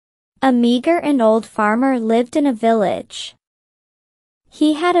A meager and old farmer lived in a village.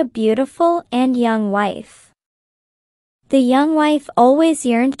 He had a beautiful and young wife. The young wife always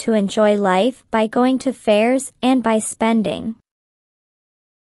yearned to enjoy life by going to fairs and by spending.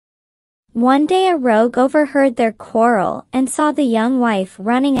 One day a rogue overheard their quarrel and saw the young wife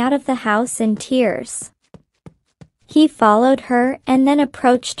running out of the house in tears. He followed her and then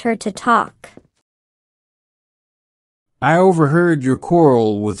approached her to talk. I overheard your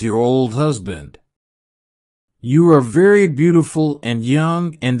quarrel with your old husband. You are very beautiful and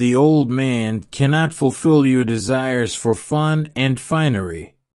young, and the old man cannot fulfill your desires for fun and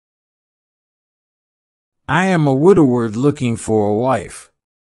finery. I am a widower looking for a wife.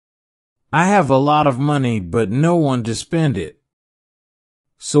 I have a lot of money but no one to spend it.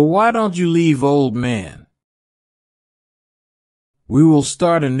 So why don't you leave, old man? We will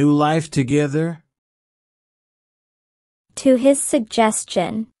start a new life together. To his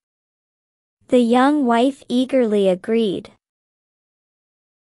suggestion, the young wife eagerly agreed.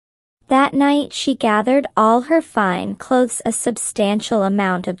 That night she gathered all her fine clothes, a substantial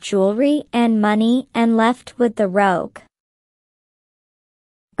amount of jewelry and money, and left with the rogue.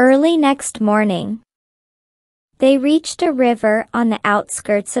 Early next morning, they reached a river on the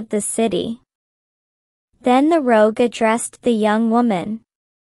outskirts of the city. Then the rogue addressed the young woman.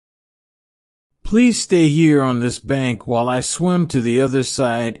 Please stay here on this bank while I swim to the other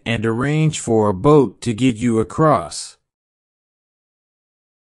side and arrange for a boat to get you across.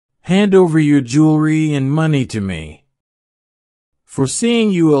 Hand over your jewelry and money to me. For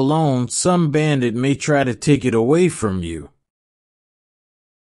seeing you alone, some bandit may try to take it away from you.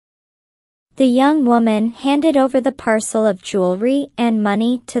 The young woman handed over the parcel of jewelry and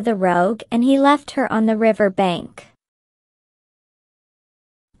money to the rogue, and he left her on the river bank.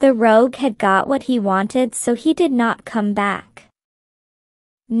 The rogue had got what he wanted, so he did not come back.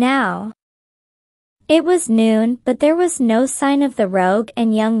 Now, it was noon, but there was no sign of the rogue,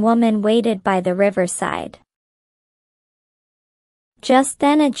 and young woman waited by the riverside. Just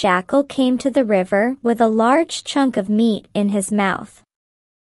then a jackal came to the river with a large chunk of meat in his mouth.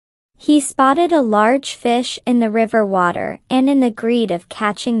 He spotted a large fish in the river water, and in the greed of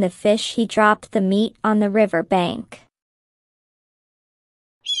catching the fish he dropped the meat on the river bank.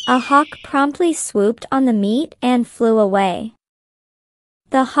 A hawk promptly swooped on the meat and flew away.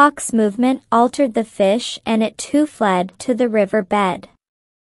 The hawk's movement altered the fish, and it too fled to the river bed.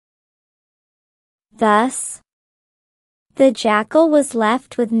 Thus, the jackal was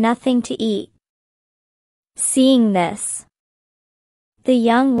left with nothing to eat. Seeing this, the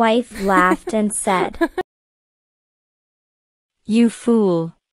young wife laughed and said, "You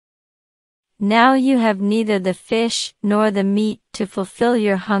fool! Now you have neither the fish nor the meat to fulfill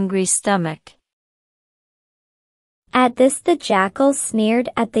your hungry stomach." At this the jackal sneered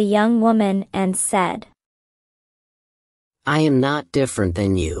at the young woman and said, "I am not different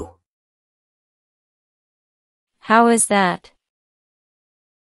than you." "How is that?"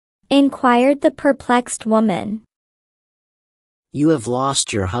 inquired the perplexed woman. You have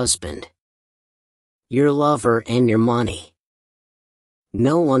lost your husband, your lover, and your money.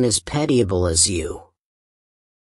 No one as pitiable as you.